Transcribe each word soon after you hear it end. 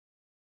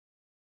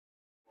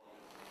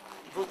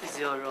What is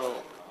your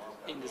role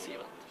in this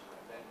event?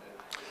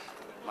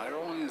 My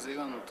role in this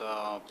event,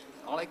 I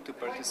like to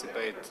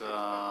participate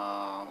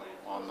on,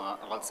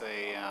 let's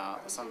say,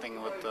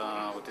 something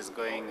what is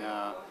going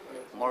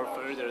more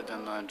further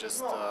than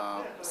just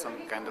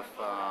some kind of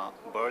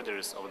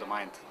borders of the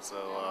mind. So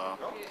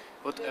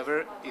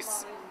whatever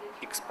is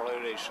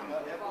exploration.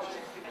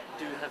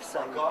 Do you have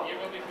some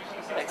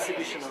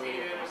exhibition over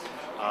here?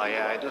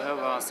 Yeah, I do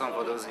have some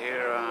photos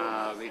here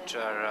which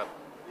are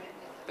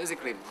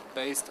basically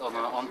based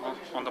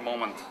on the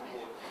moment.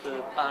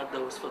 Are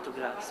those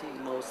photographs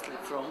mostly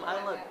from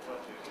Ireland?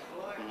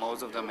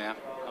 Most of them, yeah.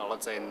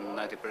 Let's say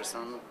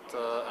 90%,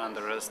 and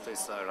the rest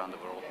is around the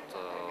world.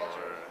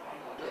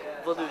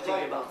 What do you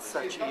think about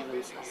such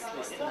events as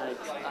this tonight?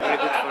 Very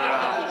good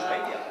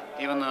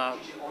for even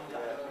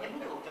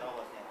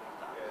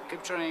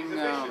capturing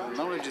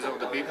knowledges of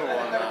the people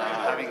and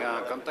having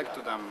contact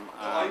to them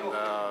and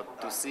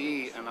to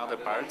see another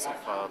parts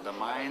of the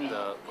mind.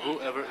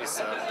 Whoever is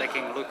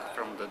taking a look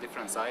from the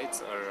different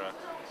sides or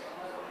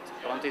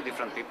plenty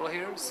different people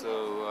here,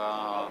 so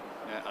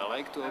yeah, I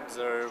like to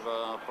observe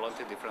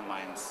plenty different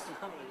minds.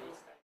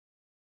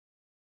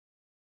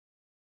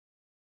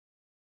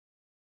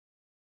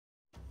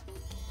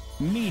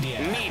 Media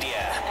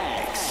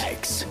X.